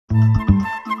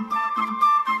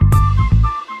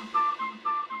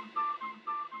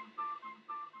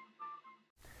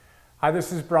Hi,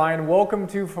 this is Brian. Welcome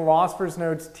to Philosopher's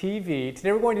Notes TV.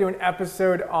 Today we're going to do an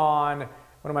episode on one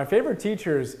of my favorite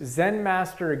teachers, Zen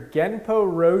Master Genpo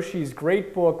Roshi's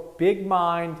great book, Big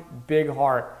Mind, Big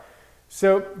Heart.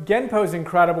 So Genpo is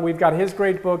incredible. We've got his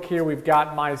great book here. We've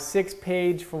got my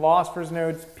 6-page Philosopher's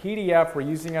Notes PDF we're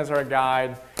using as our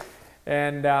guide.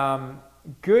 And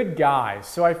good guy.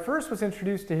 So I first was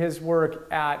introduced to his work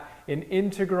at an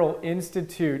Integral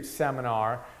Institute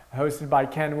seminar hosted by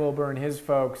Ken Wilber and his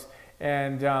folks.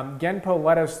 And Genpo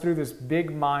led us through this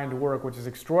big mind work, which is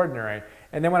extraordinary.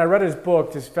 And then when I read his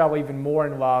book, just fell even more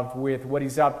in love with what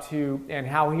he's up to and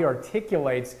how he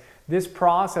articulates this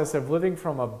process of living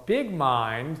from a big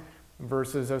mind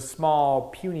versus a small,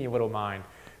 puny little mind.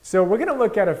 So we're going to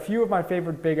look at a few of my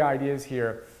favorite big ideas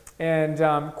here.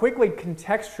 And quickly,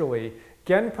 contextually,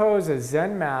 Genpo is a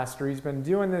Zen master. He's been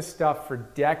doing this stuff for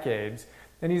decades.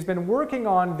 And he's been working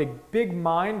on the big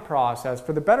mind process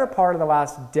for the better part of the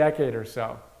last decade or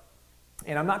so.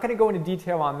 And I'm not going to go into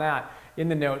detail on that in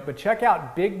the note, but check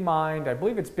out Big Mind, I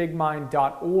believe it's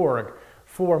bigmind.org,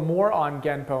 for more on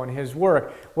Genpo and his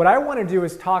work. What I want to do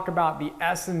is talk about the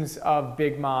essence of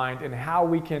Big Mind and how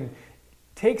we can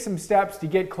take some steps to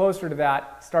get closer to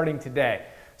that starting today.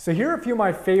 So here are a few of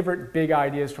my favorite big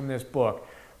ideas from this book.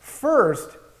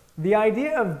 First, the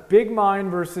idea of big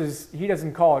mind versus, he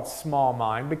doesn't call it small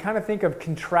mind, but kind of think of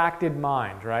contracted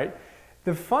mind, right?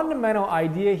 The fundamental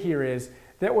idea here is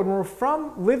that when we're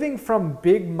living from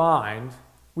big mind,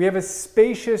 we have a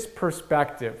spacious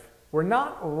perspective. We're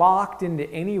not locked into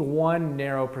any one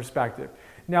narrow perspective.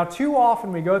 Now, too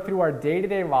often we go through our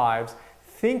day-to-day lives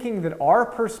thinking that our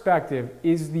perspective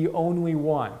is the only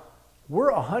one.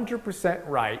 We're 100%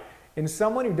 right, and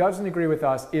someone who doesn't agree with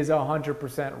us is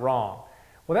 100% wrong.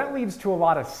 Well, that leads to a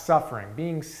lot of suffering.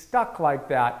 Being stuck like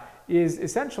that is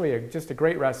essentially just a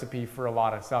great recipe for a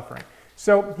lot of suffering.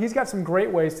 So he's got some great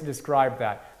ways to describe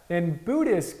that. And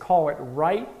Buddhists call it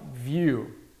right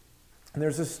view. And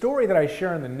there's a story that I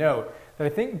share in the note that I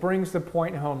think brings the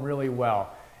point home really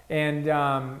well. And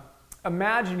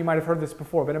imagine, you might have heard this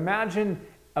before, but imagine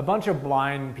a bunch of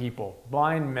blind people,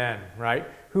 blind men, right,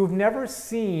 who've never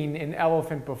seen an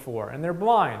elephant before, and they're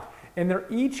blind. And they're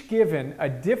each given a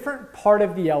different part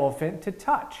of the elephant to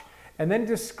touch and then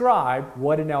describe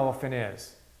what an elephant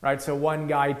is, right? So one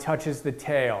guy touches the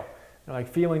tail. They're like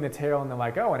feeling the tail and they're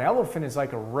like, oh, an elephant is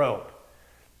like a rope.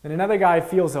 And another guy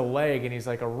feels a leg and he's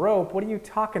like, a rope? What are you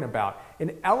talking about?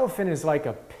 An elephant is like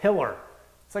a pillar.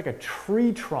 It's like a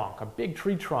tree trunk, a big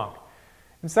tree trunk.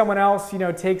 And someone else,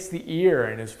 takes the ear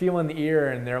and is feeling the ear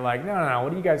and they're like, no,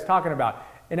 what are you guys talking about?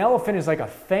 An elephant is like a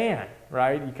fan,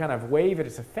 right? You kind of wave it,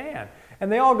 it's a fan. And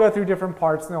they all go through different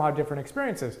parts and they'll have different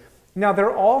experiences. Now,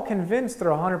 they're all convinced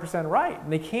they're 100% right,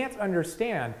 and they can't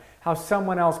understand how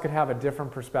someone else could have a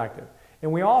different perspective.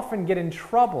 And we often get in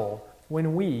trouble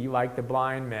when we, like the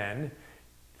blind men,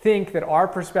 think that our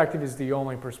perspective is the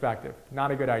only perspective.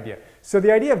 Not a good idea. So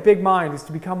the idea of big mind is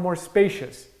to become more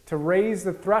spacious, to raise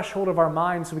the threshold of our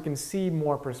mind so we can see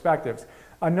more perspectives.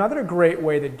 Another great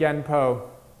way that Genpo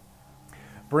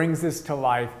brings this to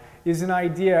life is an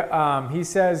idea, he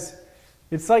says,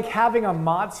 it's like having a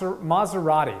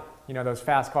Maserati, those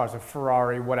fast cars, a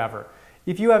Ferrari, whatever.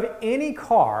 If you have any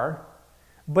car,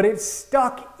 but it's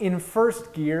stuck in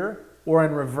first gear or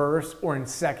in reverse or in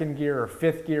second gear or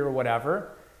fifth gear or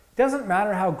whatever, it doesn't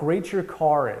matter how great your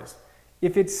car is.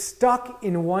 If it's stuck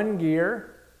in one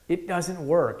gear, it doesn't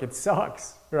work, it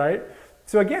sucks, right?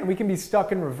 So again, we can be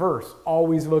stuck in reverse,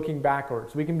 always looking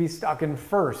backwards. We can be stuck in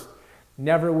first,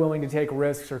 never willing to take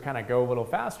risks or kind of go a little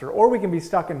faster. Or we can be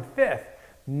stuck in fifth,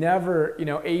 never,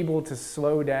 able to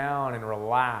slow down and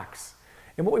relax.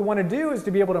 And what we want to do is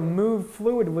to be able to move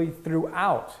fluidly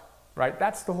throughout, right?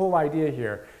 That's the whole idea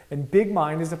here. And Big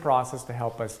Mind is a process to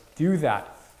help us do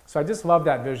that. So I just love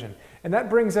that vision. And that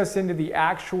brings us into the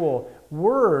actual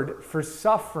word for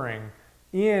suffering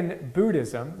in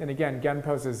Buddhism. And again,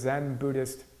 Genpo is a Zen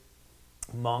Buddhist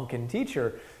monk and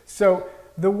teacher. So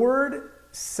the word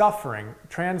suffering,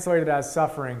 translated as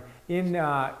suffering,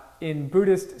 in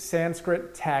Buddhist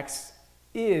Sanskrit texts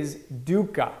is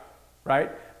dukkha,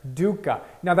 right? Dukkha.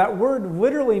 Now that word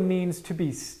literally means to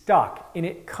be stuck, and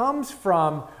it comes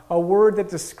from a word that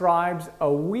describes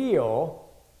a wheel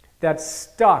that's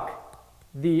stuck.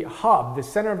 The hub, the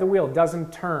center of the wheel,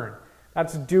 doesn't turn.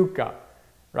 That's dukkha,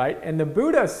 right? And the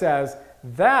Buddha says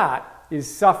that is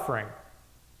suffering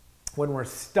when we're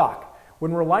stuck.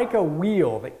 When we're like a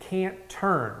wheel that can't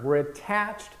turn, we're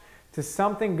attached to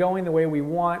something going the way we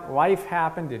want, life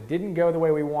happened, it didn't go the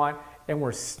way we want, and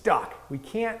we're stuck. We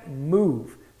can't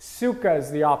move. Sukha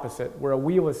is the opposite, where a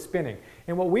wheel is spinning.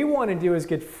 And what we want to do is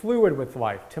get fluid with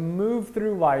life, to move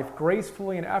through life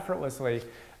gracefully and effortlessly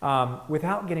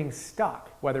without getting stuck,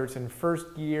 whether it's in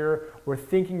first gear or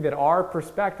thinking that our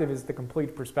perspective is the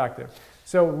complete perspective.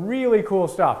 So really cool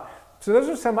stuff. So those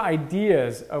are some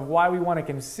ideas of why we want to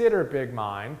consider Big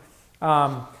Mind.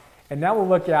 And now we'll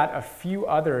look at a few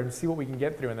other and see what we can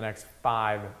get through in the next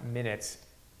 5 minutes.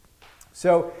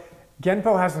 So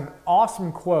Genpo has an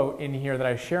awesome quote in here that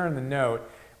I share in the note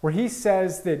where he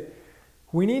says that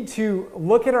we need to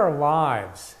look at our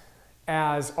lives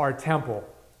as our temple.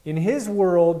 In his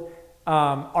world,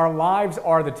 our lives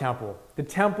are the temple. The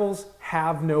temples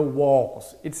have no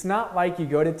walls. It's not like you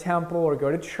go to temple or go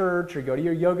to church or go to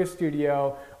your yoga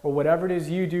studio or whatever it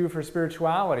is you do for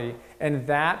spirituality, and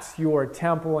that's your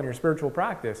temple and your spiritual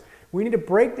practice. We need to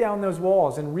break down those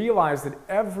walls and realize that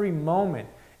every moment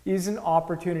is an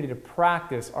opportunity to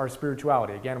practice our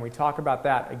spirituality. Again, we talk about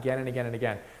that again and again and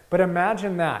again. But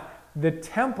imagine that, the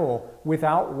temple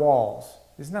without walls.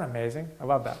 Isn't that amazing? I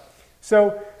love that.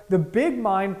 So the Big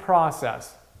Mind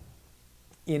process,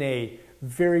 in a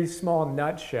very small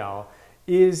nutshell,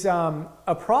 is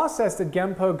a process that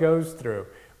Genpo goes through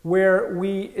where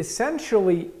we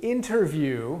essentially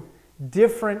interview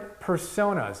different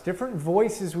personas, different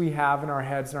voices we have in our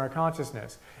heads and our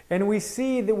consciousness. And we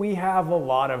see that we have a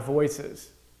lot of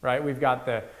voices, right? We've got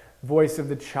the voice of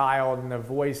the child and the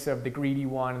voice of the greedy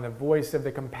one and the voice of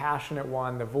the compassionate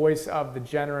one, the voice of the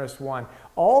generous one,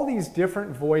 all these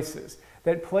different voices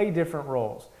that play different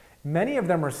roles. Many of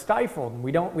them are stifled and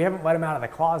we haven't let them out of the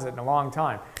closet in a long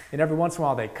time. And every once in a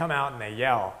while they come out and they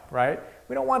yell, right?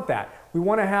 We don't want that. We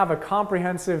want to have a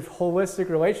comprehensive, holistic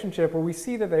relationship where we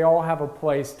see that they all have a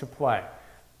place to play.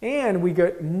 And we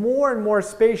get more and more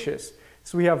spacious.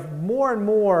 So we have more and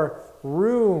more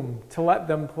room to let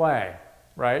them play,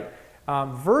 right?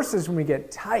 Versus when we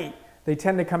get tight, they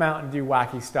tend to come out and do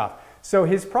wacky stuff. So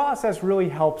his process really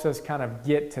helps us kind of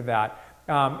get to that.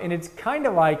 And it's kind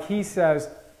of like, he says,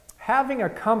 having a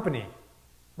company,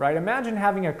 right? Imagine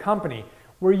having a company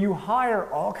where you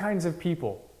hire all kinds of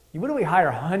people. You literally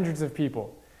hire hundreds of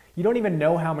people. You don't even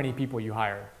know how many people you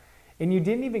hire. And you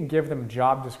didn't even give them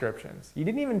job descriptions. You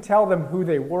didn't even tell them who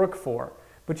they work for.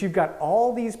 But you've got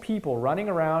all these people running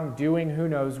around doing who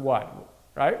knows what,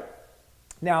 right?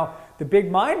 Now, the Big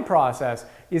Mind process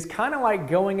is kind of like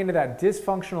going into that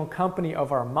dysfunctional company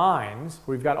of our minds,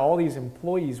 where we've got all these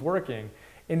employees working,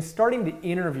 and starting to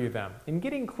interview them, and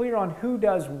getting clear on who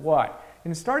does what,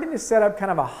 and starting to set up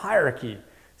kind of a hierarchy,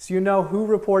 so you know who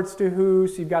reports to who,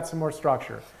 so you've got some more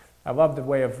structure. I love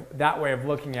that way of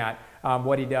looking at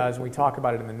what he does, and we talk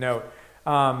about it in the note.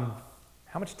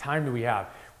 How much time do we have?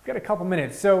 We've got a couple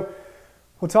minutes. So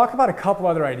we'll talk about a couple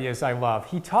other ideas I love.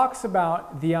 He talks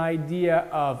about the idea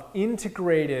of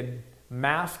integrated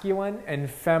masculine and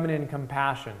feminine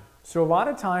compassion. So a lot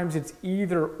of times it's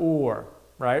either or,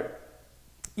 right?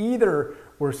 Either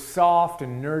we're soft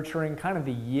and nurturing, kind of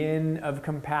the yin of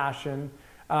compassion,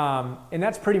 and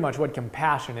that's pretty much what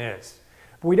compassion is.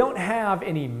 But we don't have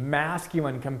any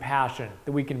masculine compassion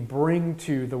that we can bring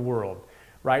to the world,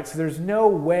 right? So there's no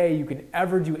way you can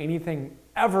ever do anything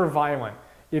ever violent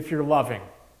if you're loving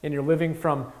and you're living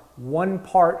from one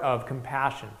part of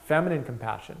compassion, feminine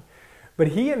compassion. But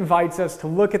he invites us to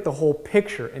look at the whole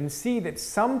picture and see that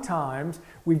sometimes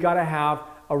we've got to have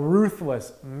a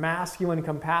ruthless, masculine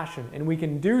compassion, and we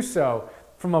can do so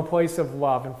from a place of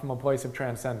love and from a place of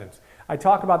transcendence. I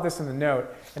talk about this in the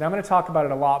note, and I'm going to talk about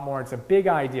it a lot more. It's a big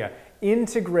idea.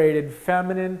 Integrated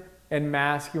feminine and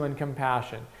masculine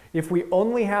compassion. If we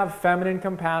only have feminine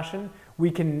compassion, we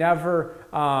can never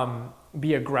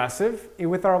be aggressive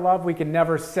with our love. We can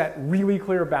never set really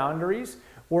clear boundaries.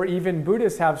 Or even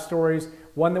Buddhists have stories,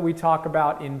 one that we talk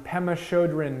about in Pema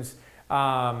Chodron's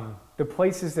The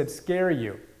Places That Scare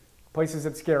You, Places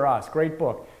That Scare Us, great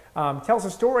book. Tells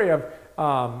a story of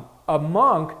a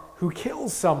monk who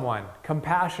kills someone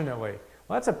compassionately.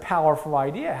 Well, that's a powerful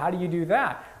idea. How do you do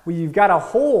that? Well, you've got to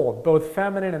hold both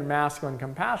feminine and masculine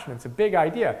compassion. It's a big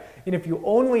idea. And if you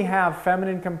only have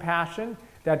feminine compassion,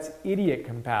 that's idiot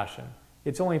compassion.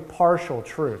 It's only partial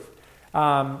truth.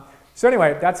 So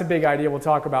anyway, that's a big idea we'll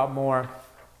talk about more.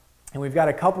 And we've got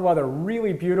a couple other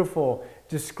really beautiful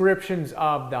descriptions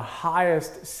of the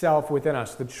highest self within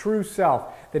us, the true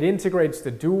self that integrates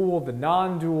the dual, the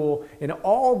non-dual, and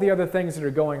all the other things that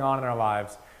are going on in our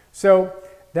lives. So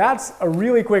that's a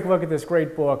really quick look at this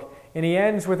great book. And he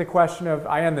ends with a question of,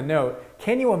 I end the note,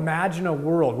 can you imagine a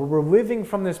world where we're living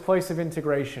from this place of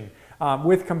integration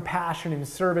with compassion and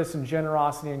service and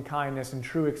generosity and kindness and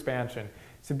true expansion?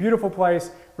 It's a beautiful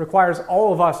place, requires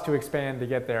all of us to expand to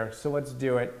get there. So let's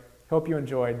do it. Hope you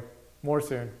enjoyed. More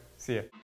soon. See ya.